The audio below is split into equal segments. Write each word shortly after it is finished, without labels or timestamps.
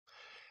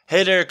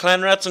Hey there,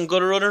 clan rats and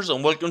gutter runners,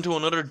 and welcome to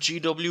another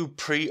GW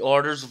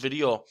pre-orders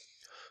video.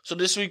 So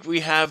this week we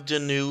have the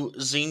new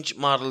Tzeentch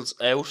models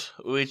out,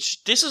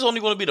 which this is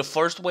only going to be the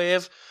first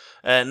wave.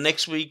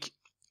 Next week,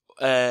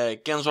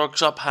 Games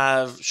Workshop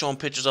have shown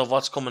pictures of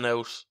what's coming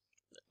out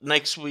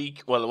next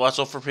week. Well, what's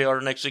up for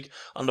pre-order next week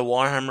on the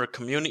Warhammer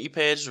community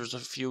page. There's a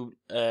few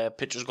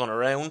pictures going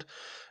around.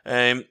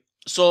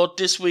 So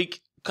this week,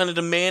 kind of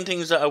the main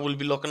things that I will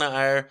be looking at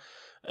are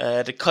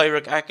the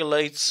Kyric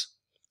Acolytes,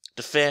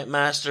 the Fate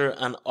Master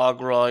and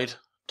Ogroid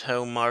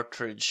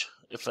Taumartridge,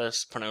 if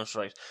that's pronounced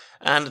right,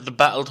 and the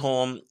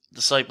Battletome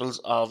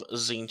Disciples of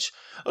Tzeentch.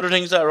 Other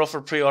things that are up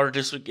for pre-order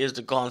this week is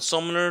the Gaunt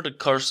Summoner, the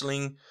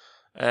Curseling,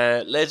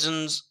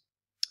 Legends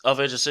of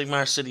Age of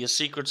Sigmar, City of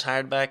Secrets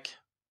hardback,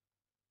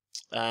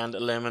 and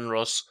Lemon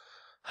Russ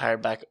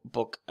hardback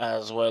book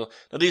as well.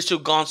 Now these two,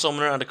 Gaunt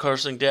Summoner and the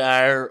Curseling, they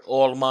are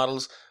old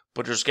models,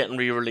 but they're just getting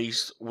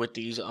re-released with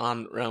these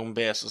on round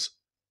basis.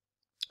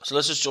 So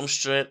let's just jump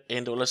straight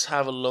into it. Let's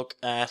have a look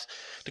at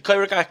the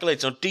Kyric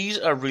Acolytes. Now these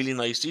are really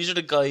nice. These are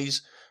the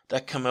guys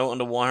that come out on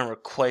the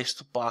Warhammer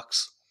Quest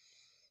box.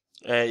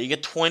 You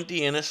get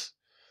 20 in it.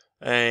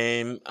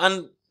 And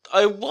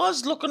I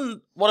was looking,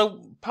 what I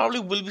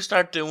probably will be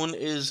start doing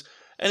is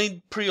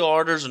any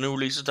pre-orders or new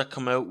releases that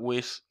come out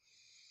with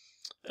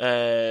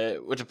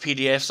the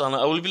PDFs on it.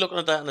 I will be looking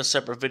at that in a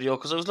separate video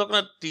because I was looking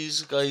at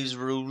these guys'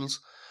 rules.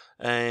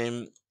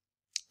 I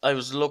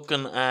was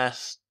looking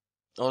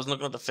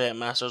at the Fate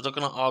Master, I was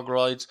looking at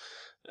Ogroids.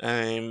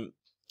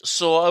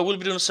 So I will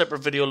be doing a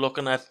separate video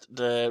looking at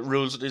the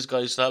rules of these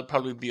guys. That'll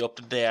probably be up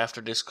the day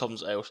after this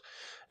comes out.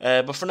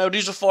 But for now,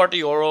 these are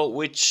 €40,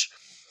 which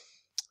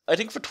I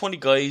think for 20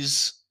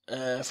 guys,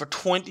 for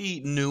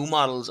 20 new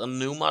models, and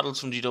new models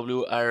from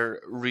GW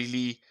are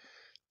really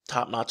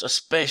top notch,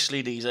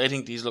 especially these. I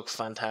think these look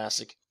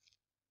fantastic.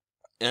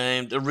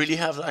 They really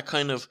have that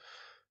kind of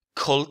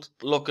cult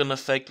looking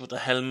effect with the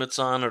helmets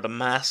on or the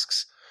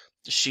masks,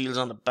 the shields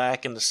on the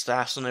back and the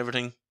staffs and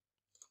everything.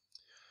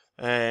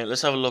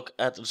 Let's have a look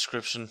at the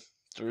description.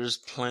 There is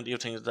plenty of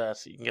things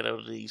that you can get out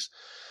of these.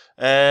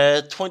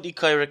 20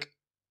 Kyric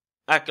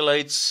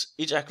Acolytes.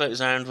 Each Acolyte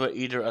is armed with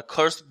either a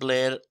cursed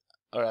blade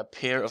or a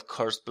pair of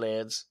cursed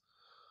blades.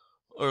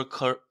 Or a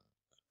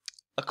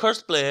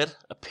cursed blade,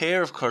 a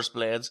pair of cursed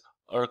blades,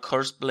 or a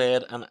cursed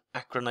blade and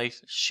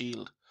acronite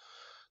shield.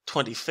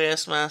 20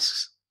 face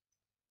masks.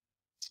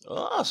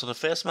 Oh, so the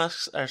face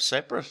masks are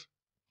separate.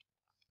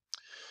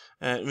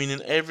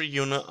 Meaning every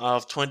unit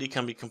of 20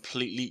 can be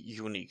completely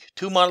unique.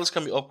 2 models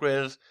can be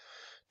upgraded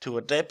to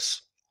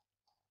adepts.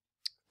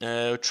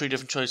 3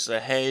 different choices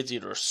of heads,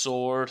 either a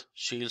sword,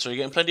 shield. So you're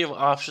getting plenty of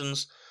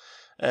options.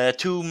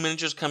 2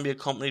 miniatures can be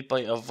accompanied by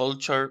a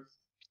vulture,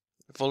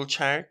 a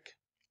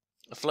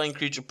flying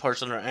creature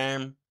perched on their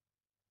arm,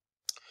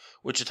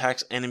 which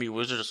attacks enemy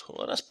wizards.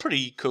 Oh, that's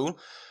pretty cool.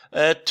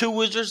 2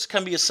 wizards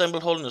can be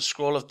assembled holding a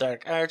scroll of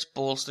dark arts,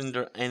 bolstering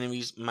their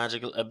enemies'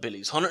 magical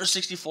abilities.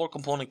 164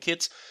 component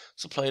kits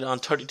supplied on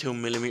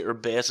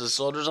 32mm bases.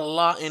 So there's a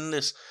lot in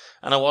this.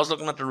 And I was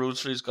looking at the rules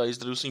for these guys.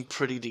 They do seem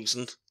pretty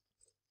decent.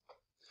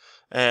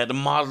 The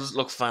models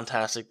look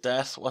fantastic.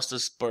 What's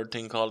this bird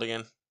thing called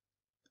again?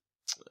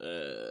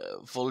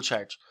 Full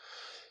charge.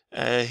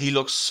 He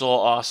looks so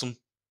awesome.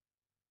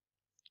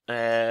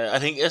 I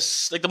think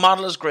it's like the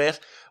model is great,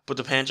 but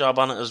the paint job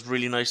on it is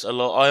really nice. I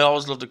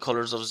always love the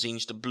colours of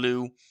Tzeentch. The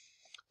blue,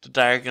 the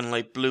dark and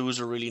light blues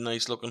are really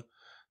nice looking.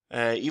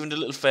 Even the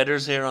little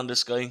feathers here on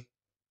this guy.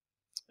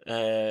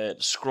 The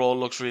scroll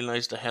looks really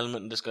nice. The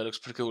helmet and this guy looks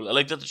pretty cool. I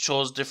like that it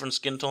shows different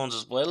skin tones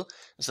as well,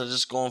 instead of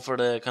just going for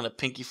the kind of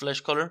pinky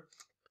flesh colour.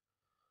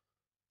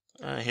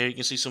 Here you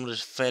can see some of the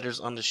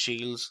feathers on the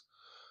shields.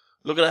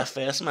 Look at that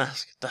face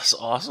mask. That's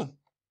awesome.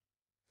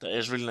 That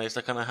is really nice.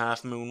 That kind of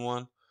half moon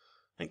one.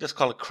 I think that's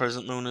called a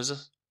crescent moon, is it?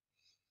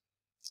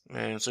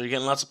 So you're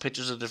getting lots of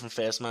pictures of different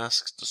face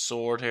masks. The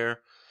sword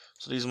here.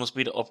 So these must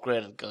be the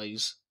upgraded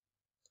guys.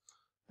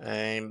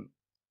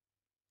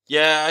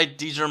 Yeah,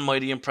 these are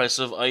mighty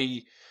impressive.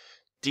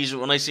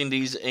 When I seen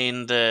these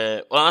in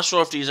the, well, I'm not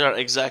sure if these are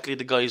exactly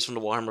the guys from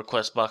the Warhammer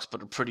Quest box,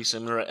 but they're pretty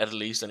similar at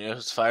least. Anyway,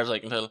 as far as I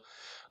can tell,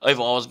 I've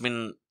always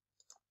been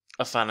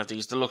a fan of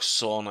these. They look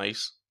so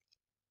nice.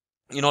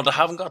 You know, they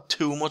haven't got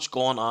too much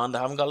going on. They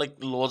haven't got like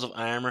loads of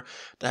armor.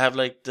 They have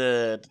like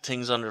the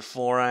things on their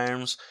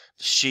forearms,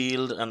 the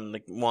shield, and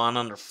like one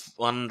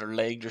on their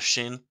leg, their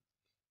shin.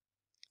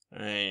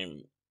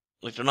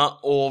 Like they're not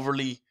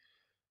overly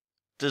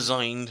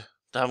designed.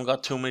 They haven't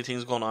got too many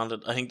things going on.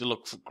 I think they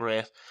look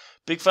great.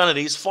 Big fan of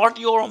these.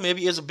 €40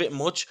 maybe is a bit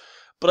much,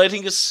 but I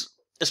think it's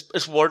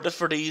worth it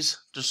for these.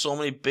 There's so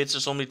many bits,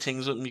 there's so many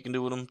things with them you can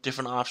do with them,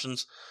 different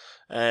options.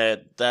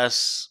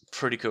 That's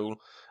pretty cool.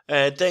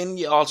 Then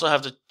you also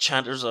have the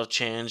Chanters of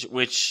Change,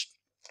 which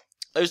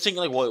I was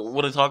thinking, like,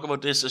 would I talk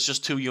about this? It's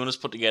just 2 units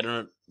put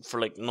together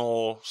for like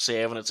no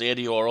save, and it's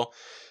 €80.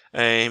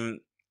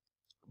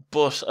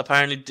 But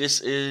apparently this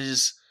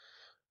is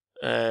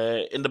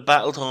in the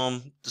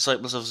Battletome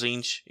Disciples of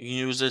Tzeentch. You can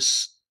use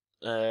this.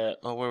 Where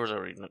was I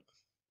reading it?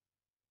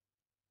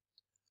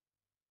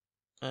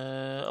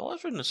 I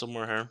was reading it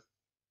somewhere here.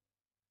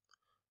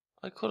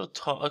 I could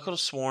have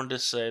sworn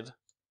this said.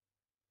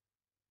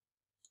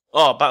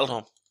 Oh,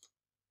 Battletome.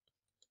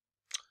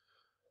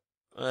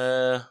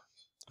 I'm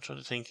trying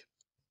to think.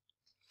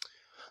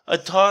 I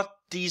thought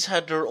these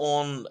had their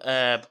own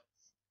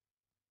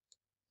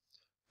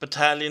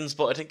battalions,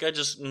 but I think I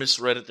just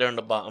misread it there in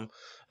the bottom.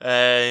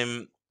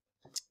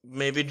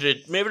 Maybe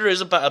there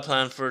is a battle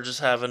plan for just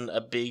having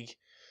a big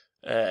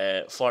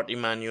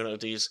 40-man unit of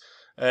these.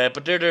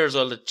 But there's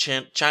all the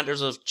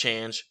Chanters of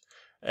Tzeentch.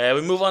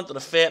 We move on to the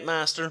Fate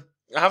Master.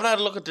 I haven't had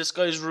a look at this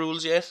guy's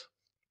rules yet.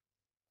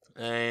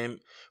 But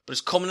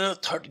it's coming in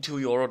at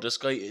 €32. This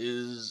guy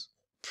is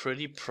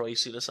pretty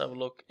pricey. Let's have a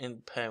look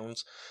in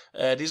pounds.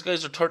 These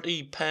guys are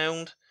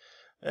 £30.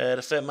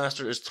 The Fate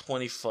Master is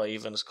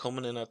 25 and it's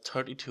coming in at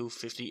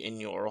 32.50 in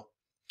euro.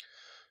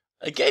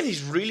 Again,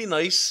 he's really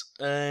nice.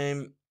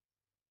 Was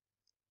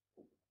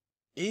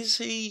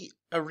he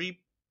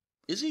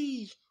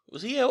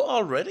out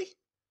already?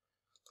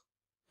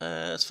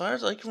 As far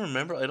as I can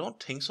remember, I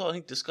don't think so. I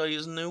think this guy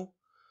is new.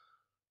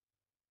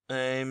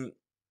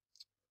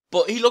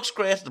 But he looks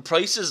great. The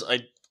prices,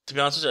 to be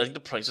honest with you, I think the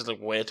price is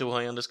like way too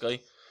high on this guy.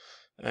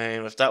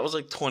 If that was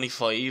like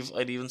 25,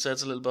 I'd even say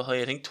it's a little bit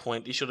high. I think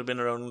 20 should have been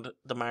around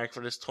the mark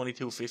for this,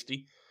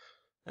 22.50.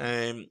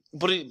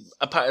 But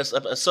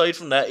aside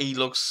from that, he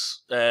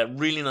looks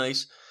really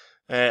nice.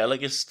 I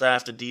like his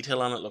staff. The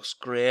detail on it looks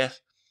great.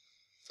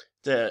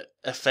 The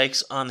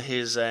effects on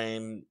his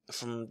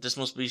this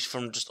must be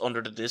from just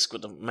under the disc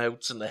with the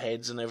mouths and the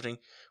heads and everything,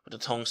 with the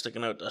tongue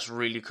sticking out. That's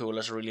really cool.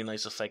 That's a really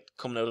nice effect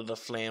coming out of the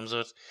flames of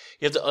it.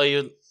 You have the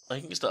eye. I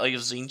think it's the Eye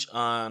of Tzeentch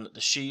on the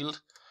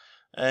shield.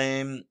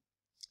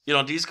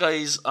 These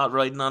guys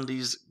riding on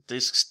these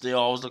discs, they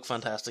always look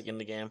fantastic in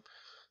the game.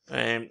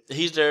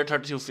 He's there,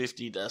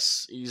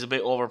 32.50. He's a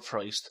bit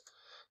overpriced.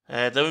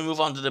 Then we move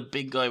on to the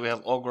big guy. We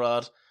have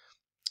Ogrod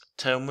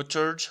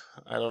Taumaturge.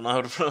 I don't know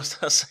how to pronounce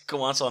that second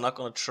one, so I'm not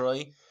going to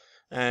try.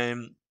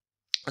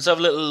 Let's have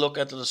a little look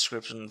at the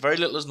description. Very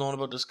little is known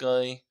about this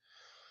guy.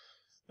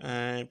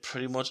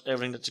 Pretty much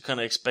everything that you kind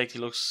of expect.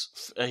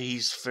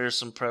 He's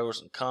fearsome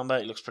prowess in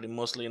combat. He looks pretty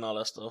muscly and all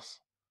that stuff.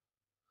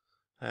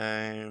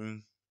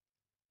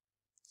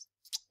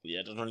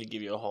 Yeah, doesn't really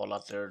give you a whole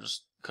lot there.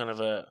 Just kind of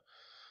a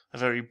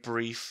very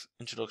brief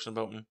introduction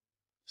about him.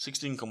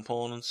 16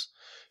 components,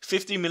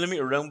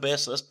 50mm round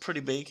base. So that's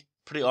pretty big,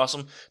 pretty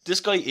awesome.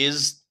 This guy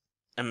is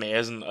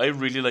amazing. I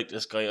really like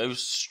this guy. I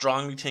was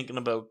strongly thinking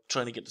about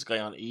trying to get this guy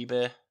on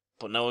eBay,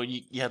 but no,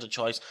 you have the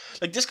choice.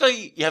 Like this guy,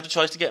 you have the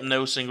choice to get him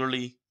now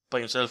singularly by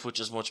himself, which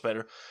is much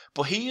better.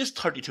 But he is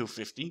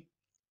 32.50,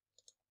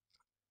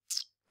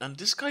 and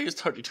this guy is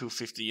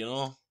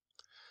 32.50.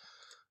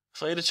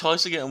 If I had a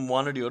choice to get him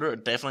one or the other,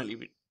 it'd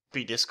definitely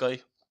be this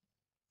guy.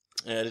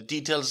 The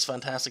details is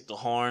fantastic. The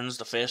horns,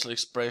 the facial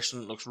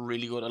expression looks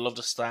really good. I love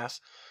the staff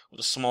with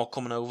the smoke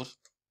coming out of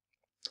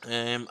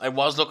it. I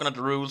was looking at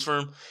the rules for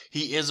him.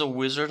 He is a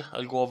wizard.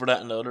 I'll go over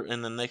that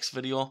in the next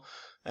video.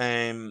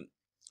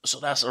 So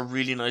that's a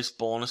really nice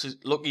bonus.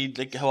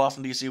 Like how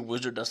often do you see a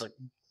wizard that's like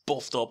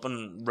buffed up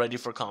and ready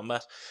for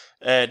combat?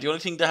 The only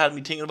thing that had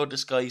me thinking about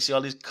this guy, you see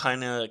all these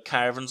kind of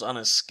carvings on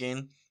his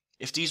skin.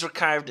 If these were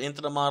carved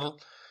into the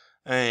model,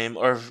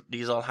 or if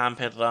these all hand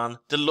painted on,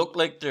 they look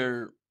like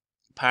they're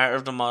part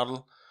of the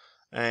model,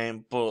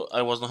 but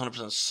I wasn't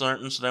 100%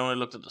 certain. So then when I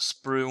looked at the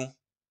sprue,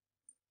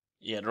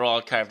 yeah, they're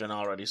all carved in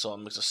already, so it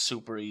makes it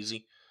super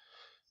easy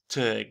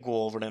to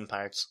go over them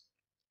parts.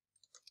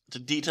 The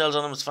details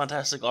on him is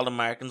fantastic. All the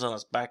markings on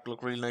his back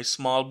look really nice.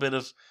 Small bit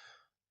of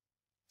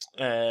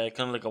kind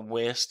of like a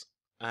waist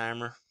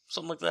armor,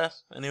 something like that.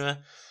 Anyway,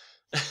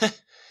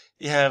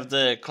 you have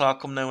the clock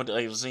coming down with the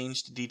Eye of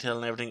Tzeentch. The detail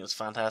and everything is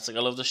fantastic.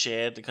 I love the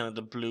shade, the kind of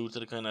the blue to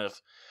the kind of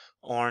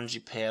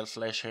orangey pale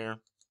flesh here.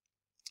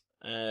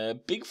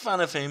 Big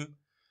fan of him.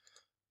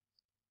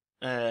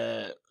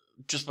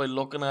 Just by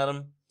looking at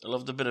him, I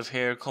love the bit of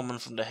hair coming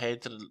from the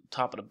head to the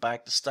top of the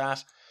back. The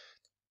staff,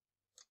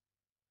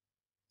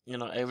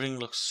 everything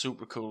looks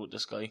super cool with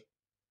this guy.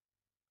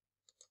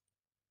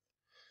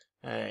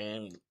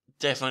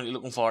 Definitely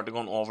looking forward to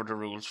going over the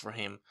rules for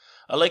him.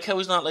 I like how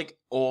he's not like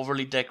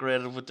overly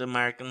decorated with the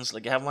markings.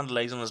 Like you have one of the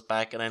legs on his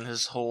back, and then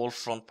his whole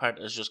front part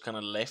is just kind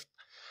of left.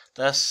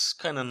 That's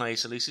kind of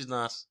nice. At least he's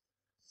not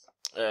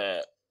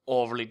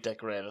overly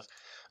decorated.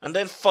 And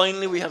then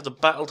finally we have the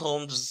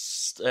Battletome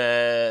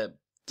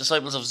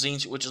Disciples of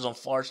Tzeentch, which is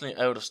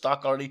unfortunately out of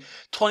stock already.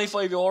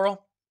 €25.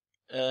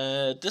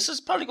 This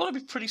is probably going to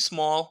be pretty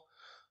small.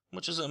 How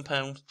much is it in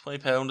pound?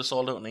 £20. It's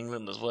sold out in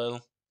England as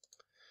well.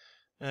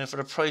 For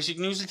the price, you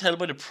can usually tell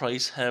by the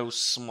price how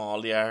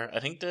small they are. I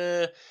think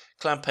the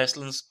Clan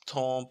Pestilence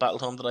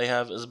Battletome that I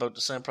have is about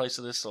the same price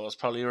of this, so it's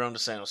probably around the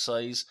same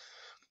size.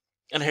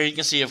 And here you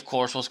can see, of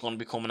course, what's going to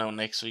be coming out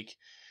next week.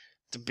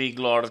 The big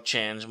Lord of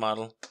Change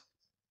model.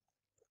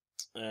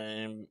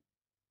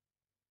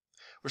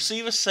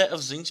 Receive a set of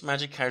Tzeentch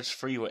magic cards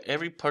free with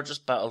every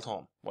purchased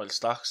Battletome while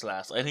stocks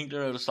last. I think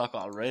they're out of stock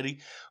already,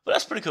 but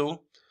that's pretty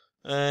cool.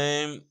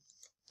 Let's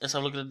have a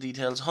look at the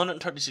details.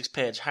 136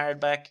 page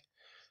hardback.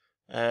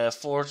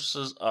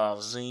 Forces of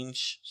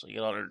Tzeentch. So you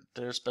get all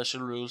their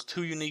special rules.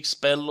 2 unique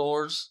spell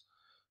lores.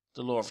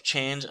 The Lore of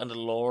Change and the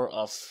Lore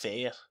of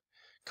Fate.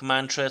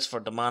 Command traits for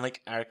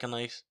Demonic,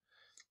 Arcanite,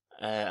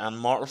 and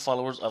Mortal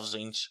Followers of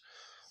Tzeentch.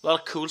 A lot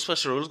of cool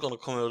special rules going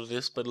to come out of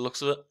this by the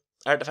looks of it.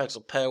 Artifacts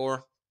of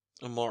Power,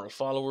 Immortal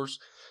Followers,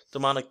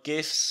 Demonic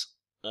Gifts,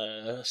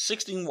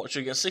 16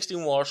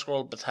 War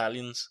Scroll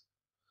Battalions,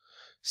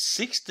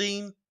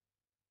 16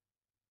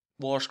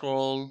 War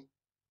Scroll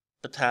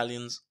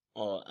Battalions,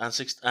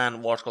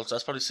 and War Scrolls.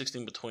 That's probably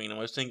 16 between them.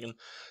 I was thinking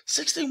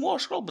 16 War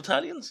Scroll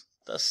Battalions.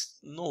 That's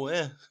no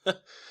way.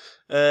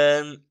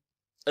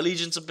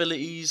 Allegiance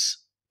abilities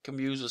can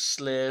be used with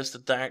Slaves, the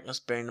Darkness,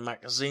 Bearing the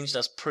Mark of Tzeentch.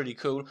 That's pretty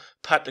cool.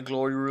 Path to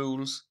Glory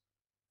rules.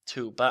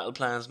 2 battle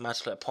plans,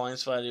 match play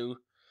points value.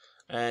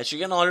 So you're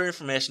getting all your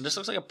information. This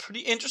looks like a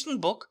pretty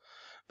interesting book.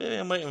 Maybe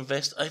I might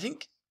invest. I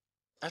think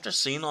after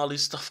seeing all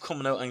these stuff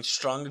coming out, I'm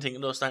strongly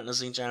thinking about starting a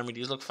Tzeentch army.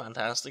 These look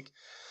fantastic.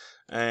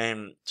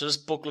 So this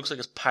book looks like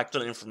it's packed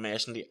with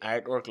information. The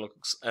artwork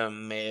looks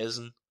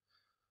amazing.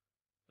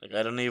 Like,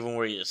 I don't even know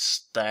where you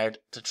start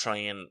to try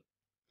and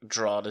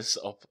draw this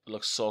up. It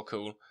looks so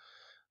cool.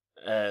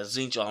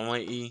 Tzeentch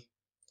Almighty.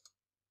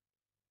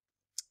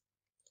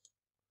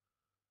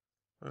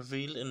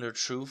 Revealed in their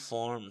true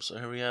form. So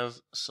here we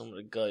have some of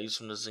the guys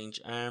from the Tzeentch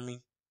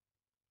army,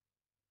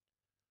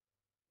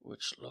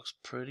 which looks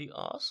pretty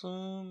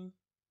awesome.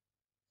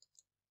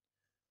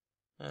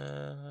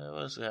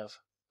 What else do we have?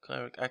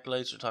 Cleric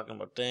Acolytes, we're talking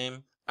about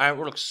them.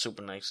 Artwork looks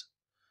super nice.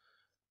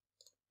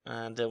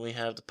 And then we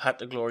have the Path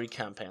to Glory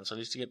campaign. So at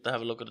least you get to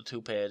have a look at the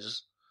 2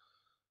 pages.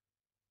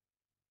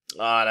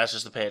 That's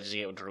just the pages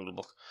you get with the rule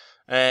book.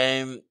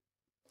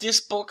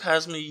 This book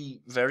has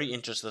me very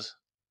interested.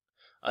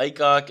 I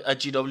got a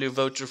GW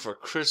voucher for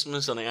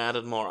Christmas and I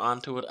added more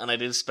onto it, and I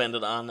did spend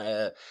it on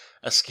a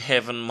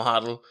Skaven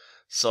model.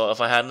 So if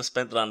I hadn't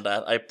spent it on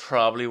that, I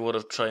probably would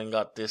have tried and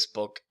got this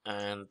book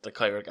and the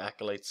Cleric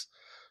Acolytes.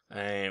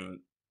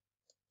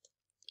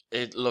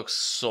 It looks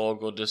so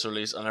good, this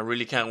release, and I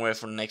really can't wait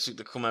for next week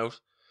to come out,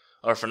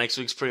 or for next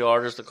week's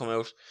pre-orders to come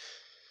out,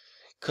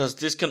 because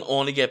this can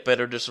only get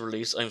better this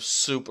release. I'm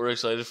super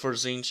excited for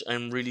Tzeentch.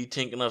 I'm really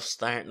thinking of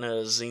starting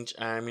a Tzeentch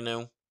army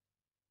now.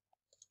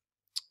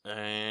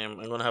 I'm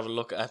going to have a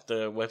look at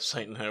the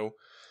website now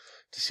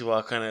to see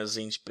what kind of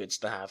Tzeentch bits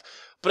to have.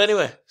 But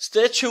anyway,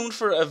 stay tuned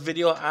for a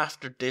video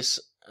after this.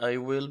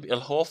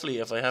 Hopefully,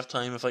 if I have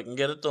time, if I can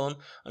get it done,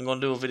 I'm going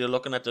to do a video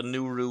looking at the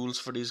new rules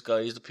for these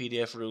guys, the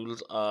PDF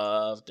rules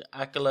of the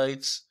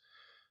Acolytes,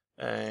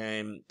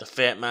 the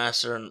Fate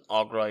Master, and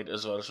Ogride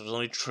as well. So there's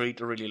only 3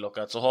 to really look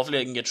at. So hopefully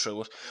I can get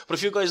through it. But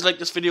if you guys like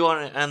this video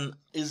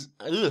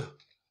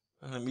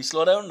let me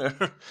slow down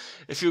there.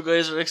 If you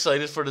guys are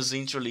excited for the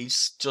Tzeentch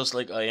release, just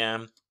like I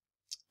am,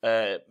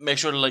 make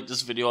sure to like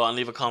this video and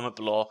leave a comment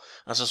below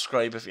and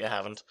subscribe if you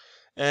haven't.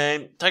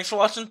 Thanks for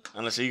watching,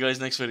 and I'll see you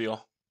guys next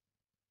video.